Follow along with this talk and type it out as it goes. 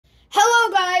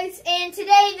guys, and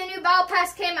today the new Battle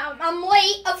Pass came out. I'm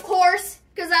late, of course,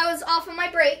 because I was off on my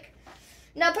break.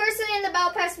 Now, personally, in the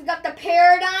Battle Pass, we got the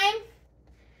Paradigm,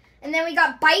 and then we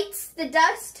got Bites, the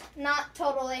Dust. Not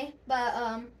totally, but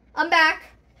I'm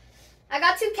back. I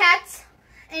got 2 cats,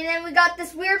 and then we got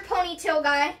this weird ponytail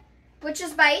guy, which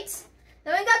is Bites.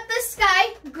 Then we got this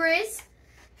guy, Grizz.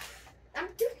 I'm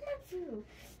doing my food.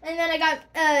 And then I got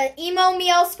emo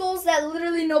meow skulls that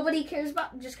literally nobody cares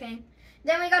about. I'm just kidding.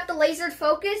 Then we got the lasered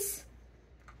focus.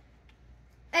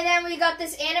 And then we got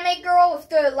this anime girl with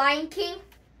the Lion King.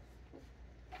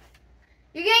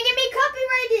 You're gonna get me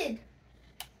copyrighted.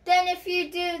 Then if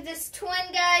you do this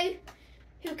twin guy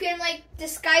who can like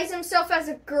disguise himself as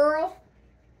a girl.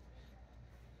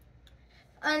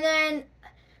 And then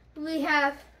we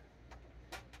have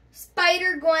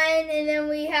Spider-Gwen, and then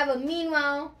we have a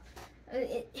Meanwhile,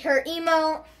 her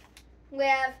emote. We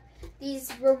have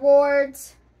these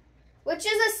rewards, which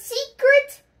is a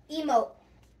secret emote.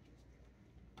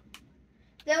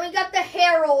 Then we got the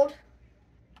Herald.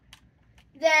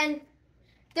 Then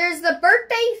there's the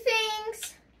birthday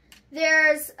things.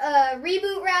 There's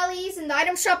reboot rallies in the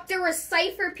item shop. There was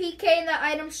Cypher PK in the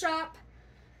item shop.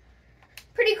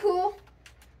 Pretty cool.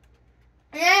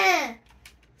 Yeah.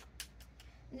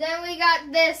 Then we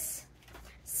got this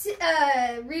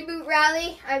reboot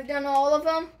rally. I've done all of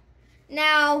them.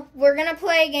 Now we're gonna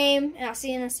play a game, and I'll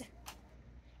see you in a second.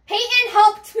 Peyton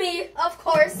helped me, of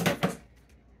course.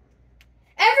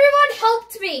 Everyone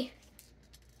helped me.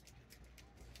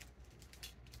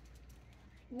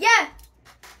 Yeah.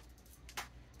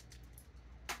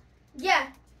 Yeah.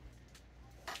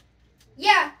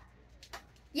 Yeah.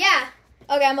 Yeah.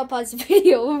 Okay, I'm gonna pause the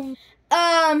video.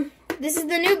 This is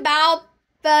the new Battle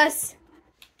Pass.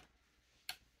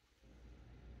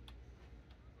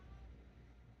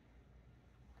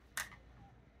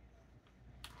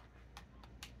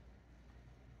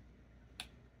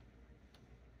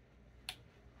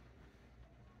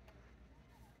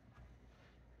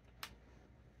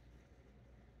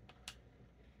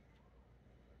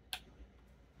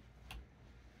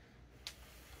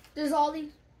 There's all these,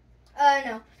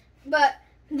 no, but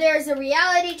there's a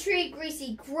reality tree,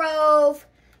 Greasy Grove,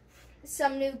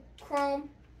 some new Chrome.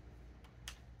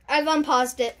 I've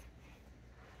unpaused it.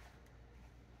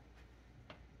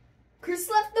 Chris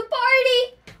left the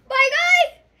party.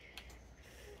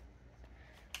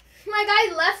 My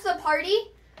guy left the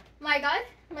party. My God,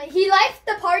 he left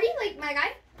the party, like my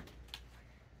guy.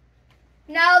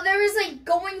 Now there was like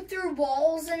going through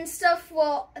walls and stuff.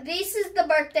 Well, this is the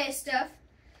birthday stuff.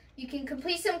 You can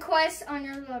complete some quests on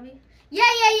your lobby. Yeah.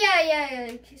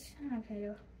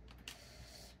 Okay.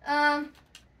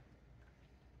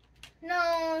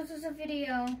 No, this is a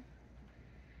video. And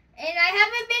I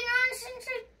haven't been on since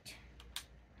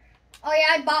Oh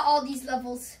yeah, I bought all these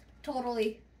levels.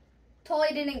 Totally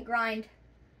didn't grind.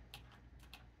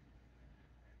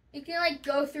 You can like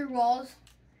go through walls.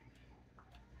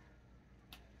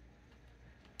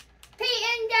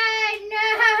 Peyton died!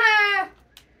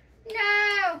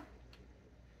 No!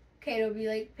 Kato be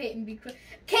like, Peyton be quick.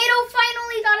 Kato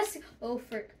finally got us. Oh,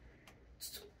 frick.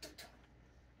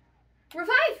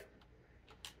 Revive!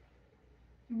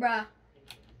 Bruh.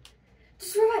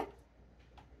 Just revive.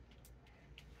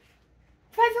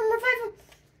 Revive him.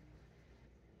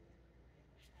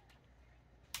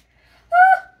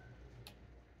 Ah!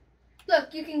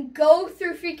 Look, you can go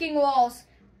through freaking walls.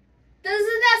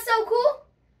 Isn't that so cool?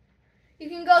 You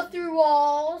can go through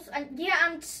walls. Yeah,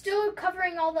 I'm still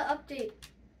covering all the updates.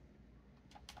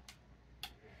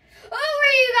 Oh, where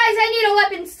are you guys? I need a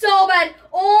weapon so bad.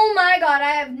 Oh my God,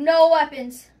 I have no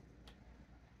weapons.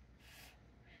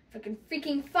 If I can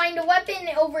freaking find a weapon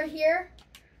over here.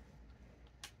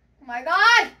 Oh my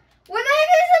God. Where the heck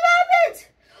is the weapons?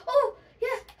 Oh,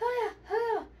 yeah. Oh,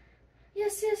 yeah.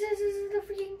 Yes. This is the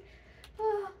freaking...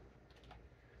 Oh.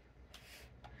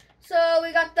 So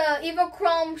we got the Evo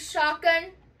Chrome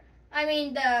shotgun. I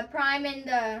mean the Prime and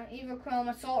the Evo Chrome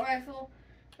assault rifle.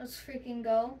 Let's freaking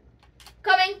go.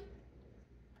 Coming.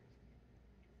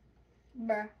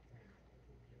 Bruh.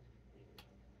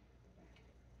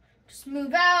 Just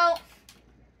move out.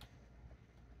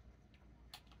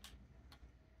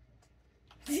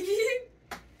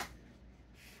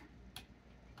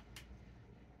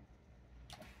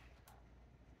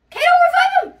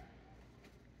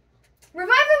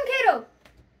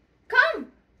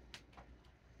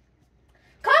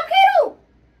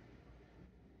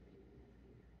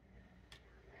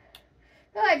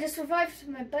 I just revived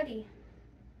my buddy.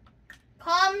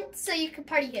 Come so you can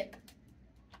party hip.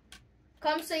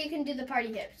 Come so you can do the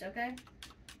party hips, okay?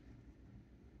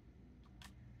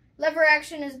 Lever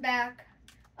action is back.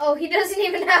 Oh, he doesn't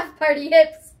even have party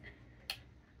hips.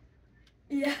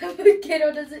 Yeah, but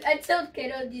Kato doesn't. I told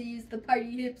Kato to use the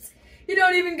party hips. You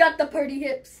don't even got the party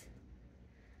hips.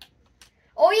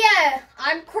 Oh yeah,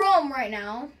 I'm Chrome right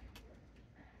now.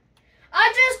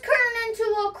 I just turned into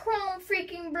a Chrome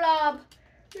freaking blob.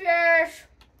 Yes.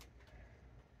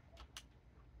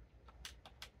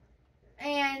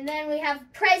 And then we have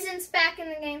presents back in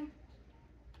the game.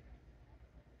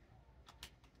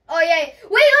 Oh yeah. Wait, let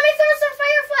me throw some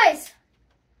fireflies.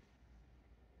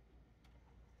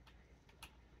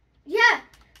 Yeah.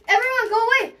 Everyone go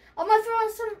away. I'm gonna throw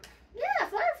some. Yeah,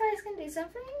 fireflies can do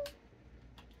something.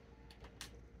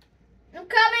 I'm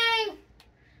coming.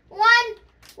 One.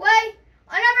 Wait.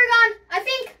 Another gone. I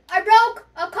think I broke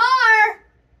a car.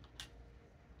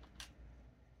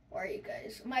 Where are you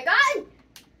guys? Oh my god.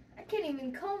 I can't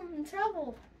even come in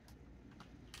trouble.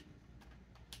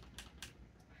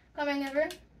 Coming,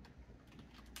 everyone.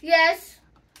 Yes.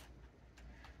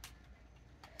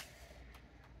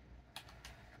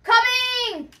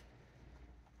 Coming!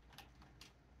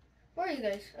 Where are you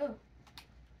guys? Oh.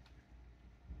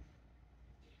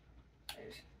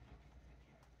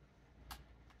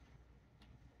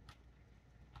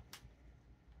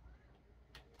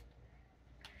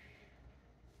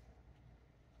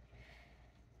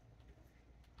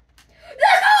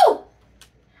 No!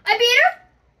 I beat her.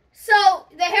 So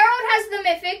the Herald has the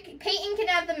mythic. Peyton can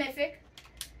have the mythic.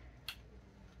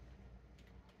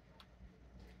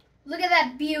 Look at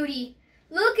that beauty.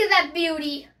 Look at that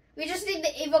beauty. We just need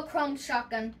the Evil Chrome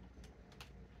shotgun.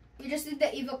 We just need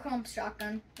the Evil Chrome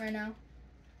shotgun right now.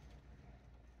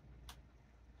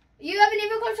 You have an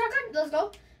Evil Chrome shotgun? Let's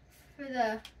go. For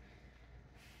the...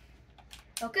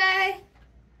 Okay.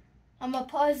 I'm gonna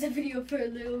pause the video for a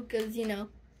little because, you know.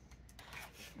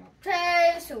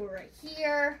 Okay, so we're right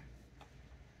here.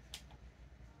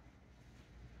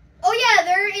 Oh yeah,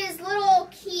 there is little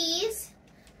keys.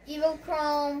 Evil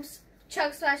Chromes,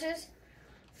 Chug Splashes.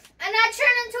 And I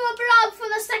turned into a blob for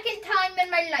the second time in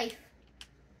my life.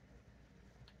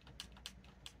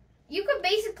 You could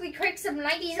basically create some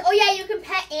 90s. Oh yeah, you can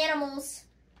pet animals.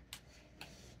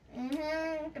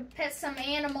 You can pet some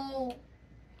animal.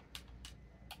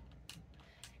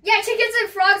 Yeah, chickens and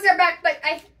frogs are back, but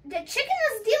the chicken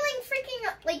is dealing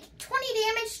freaking like 20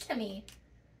 damage to me.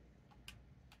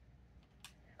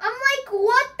 I'm like,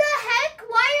 what the heck?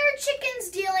 Why are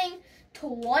chickens dealing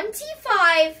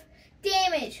 25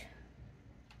 damage?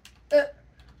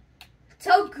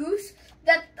 Tell Goose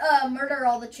that murder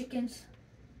all the chickens.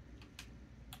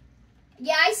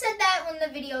 Yeah, I said that when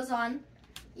the video's on.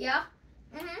 Yeah.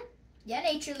 Yeah,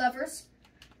 nature lovers.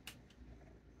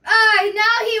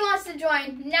 Now he wants to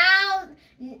join. Now.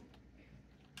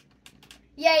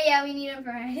 Yeah, we need him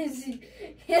for his.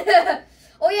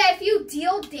 Oh yeah, if you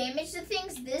deal damage to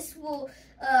things, this will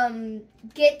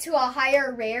get to a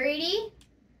higher rarity.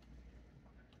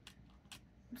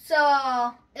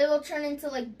 So it will turn into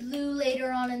like blue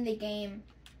later on in the game.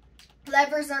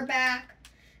 Levers are back.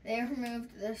 They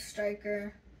removed the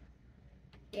striker.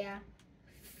 Yeah.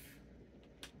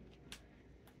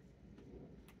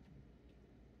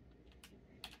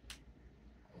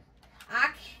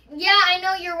 Yeah, I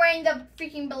know you're wearing the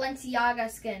freaking Balenciaga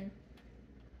skin.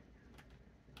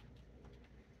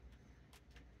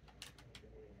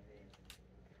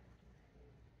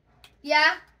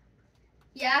 Yeah?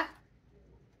 Yeah?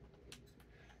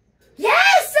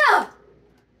 Yes!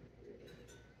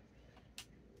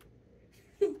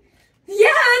 Yeah,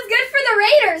 that's good for the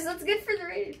Raiders. That's good for the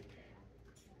Raiders.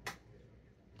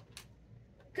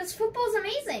 Because football's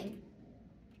amazing.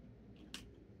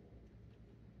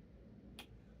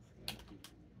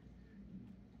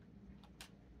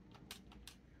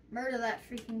 Murder that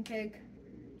freaking pig.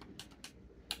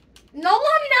 No, I'm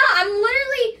not. I'm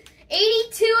literally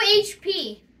 82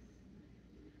 HP.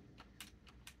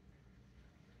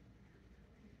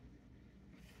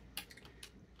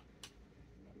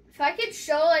 If I could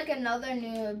show like another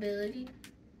new ability.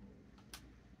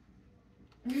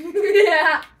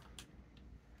 Yeah.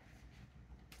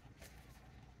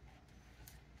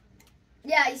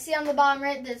 Yeah, you see on the bottom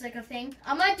right, there's like a thing.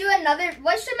 I'm gonna do another.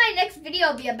 What should my next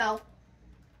video be about?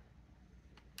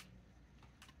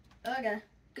 Okay,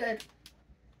 good.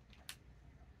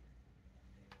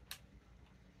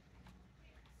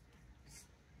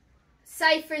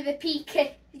 Cypher the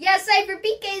PK. Yeah, Cypher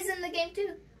PK is in the game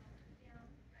too.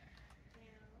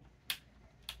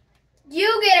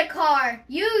 You get a car.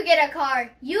 You get a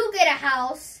car. You get a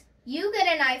house. You get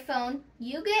an iPhone.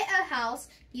 You get a house.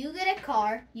 You get a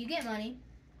car. You get money.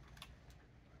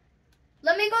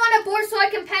 Let me go on a board so I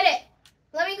can pet it.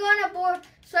 Let me go on a board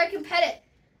so I can pet it.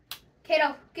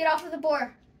 Kato, get off of the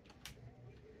board.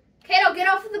 Kato, get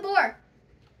off of the board.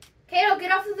 Kato,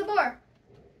 get off of the board.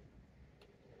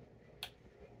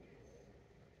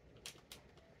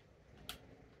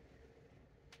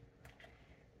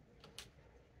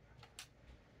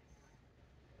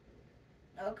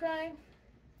 Okay.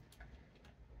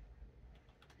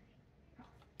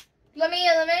 Let me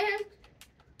him.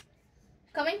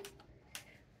 Coming.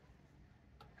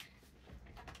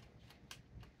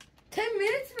 10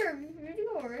 minutes for a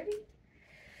video already?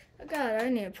 Oh God, I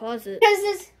need to pause it.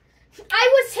 Because I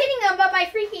was hitting him, but my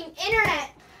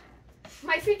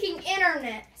freaking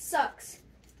internet sucks.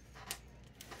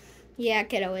 Yeah,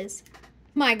 kiddo is.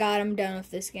 My God, I'm done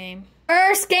with this game.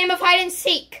 First game of hide and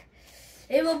seek.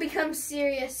 It will become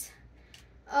serious.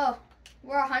 Oh,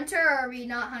 we're a hunter or are we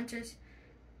not hunters?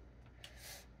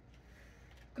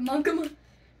 Come on, come on.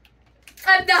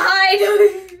 I have to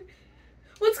hide.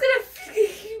 What's gonna...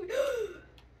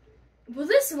 Will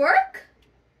this work?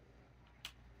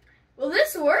 Will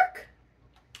this work?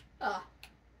 Oh.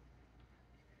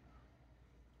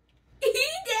 He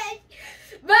did.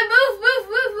 But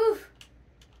move.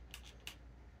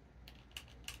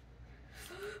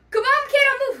 Come on,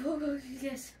 kiddo, move. Oh,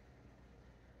 yes.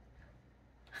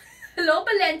 Hello,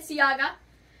 Balenciaga.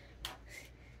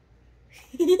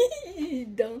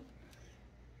 Don't.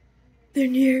 They're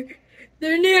near.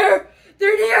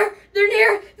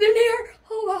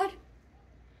 Oh God.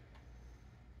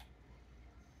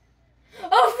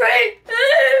 Oh, Frank.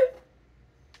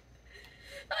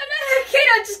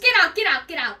 Kiddo, just get out,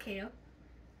 kiddo.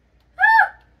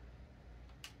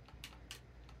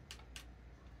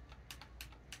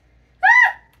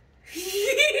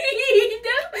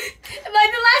 Am I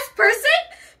the last person?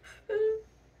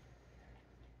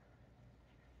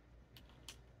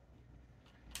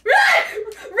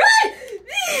 Run!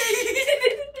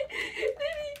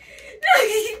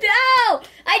 No!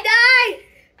 I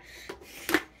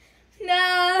died!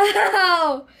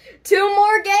 No! 2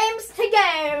 more games to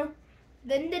go.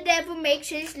 Then the devil makes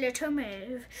his little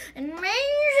move and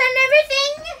moves and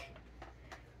everything.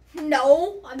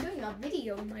 No, I'm doing a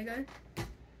video, oh my God.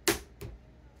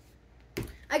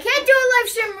 I can't do a live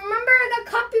stream. Remember I got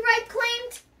copyright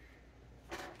claimed?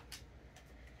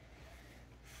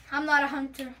 I'm not a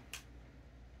hunter.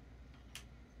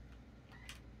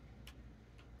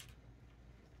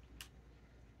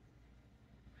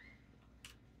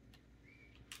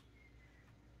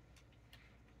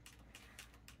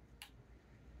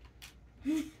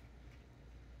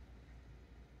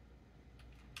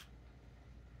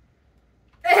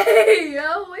 Hey,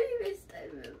 yo, what are you guys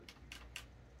doing?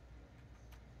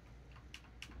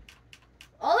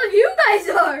 All of you guys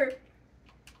are.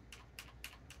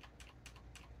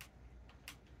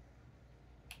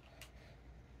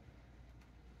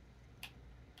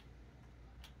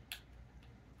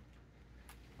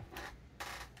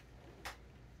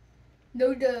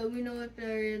 No duh, we know what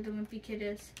area the wimpy kid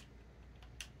is.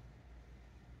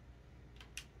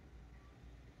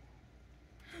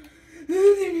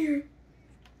 They're here.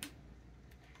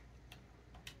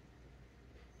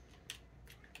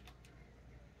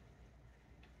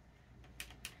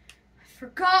 I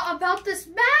forgot about this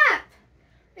map.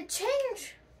 It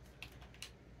changed.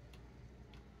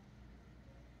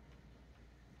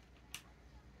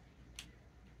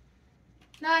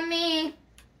 Not me.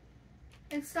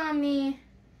 It's not me.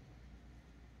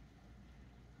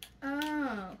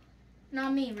 Oh.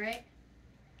 Not me, right?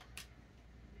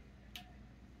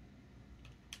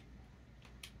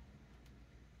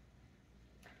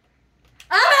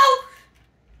 Oh!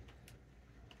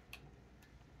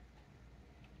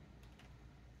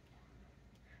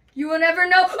 You will never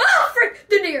know. Oh, frick!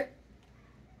 The deer.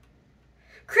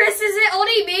 Chris, is it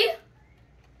only me?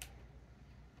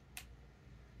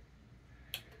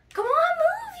 Come on,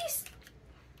 move,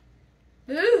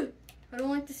 you. Ooh, I don't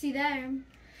like to see that.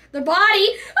 The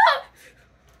body. Oh!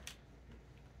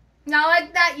 Not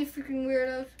like that, you freaking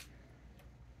weirdos.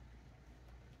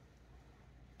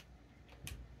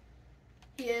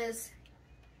 He is.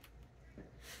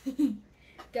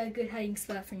 Got a good hiding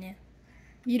spot for now.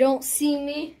 You don't see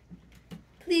me.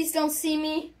 Please don't see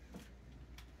me.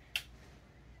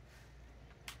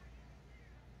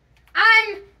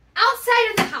 I'm outside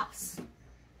of the house.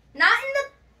 Not in the...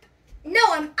 No,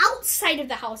 I'm outside of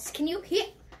the house. Can you hear?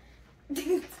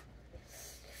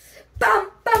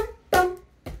 Bum, bum, bum.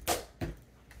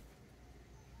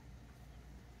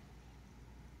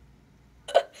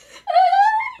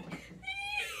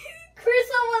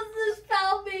 Chris almost just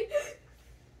found me.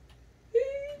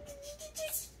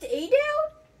 Stay down.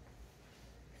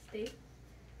 Stay.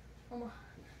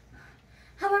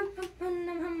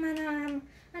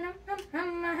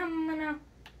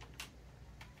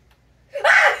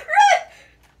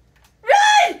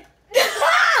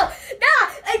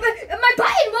 My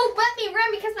button won't let me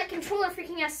run because my controller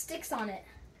freaking has sticks on it.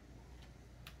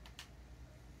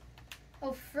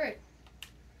 Oh, frick.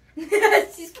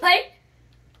 She's playing?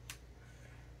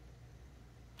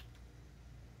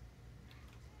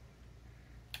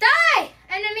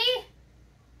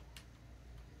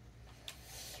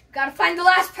 Gotta find the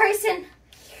last person.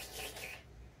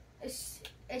 Is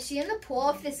she in the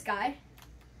pool with this guy?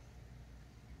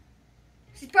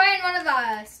 She's probably in one of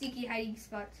the sneaky hiding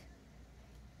spots.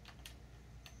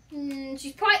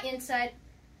 She's probably inside.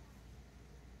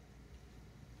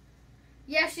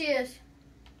 Yeah, she is.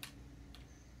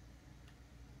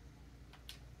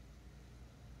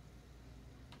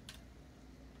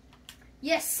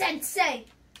 Yes, sensei.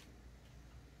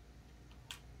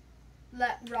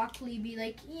 Let Rock Lee be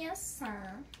like, yes,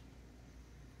 sir.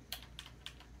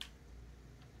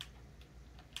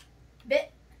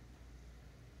 Bit.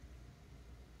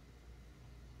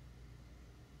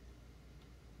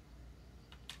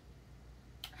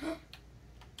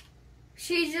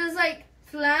 She's just like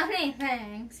floating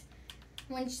things.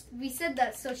 When we said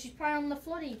that, so she's probably on the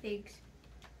floating things.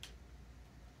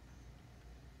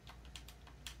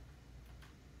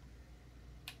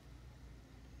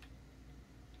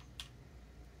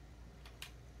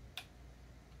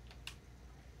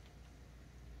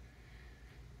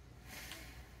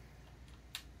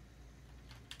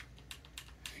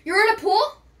 You're in a pool?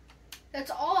 That's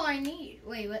all I need.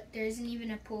 Wait, what? There isn't even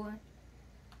a pool.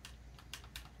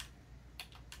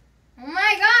 Oh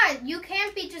my god, you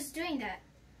can't be just doing that.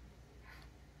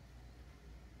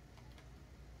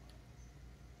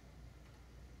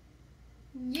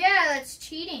 Yeah, that's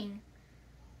cheating.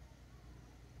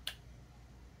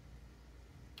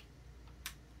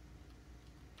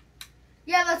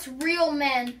 Yeah, that's real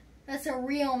men. That's a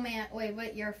real man. Wait,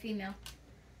 what? You're a female.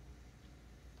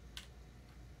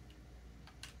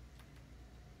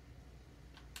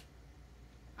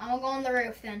 I'm gonna go on the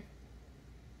roof then.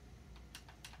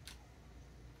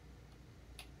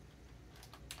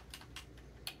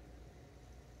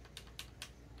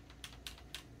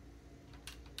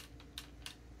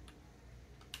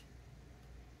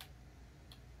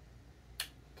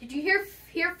 Did you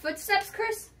hear footsteps,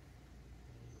 Chris?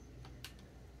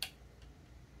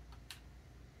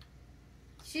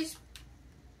 She's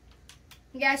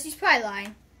probably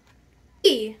lying.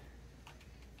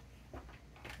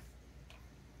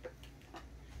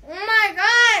 Oh my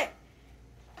god!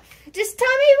 Just tell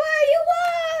me where you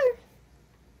are!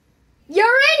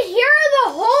 You're in here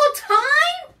the whole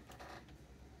time?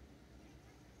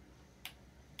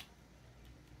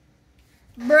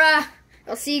 Bruh.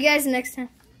 I'll see you guys next time.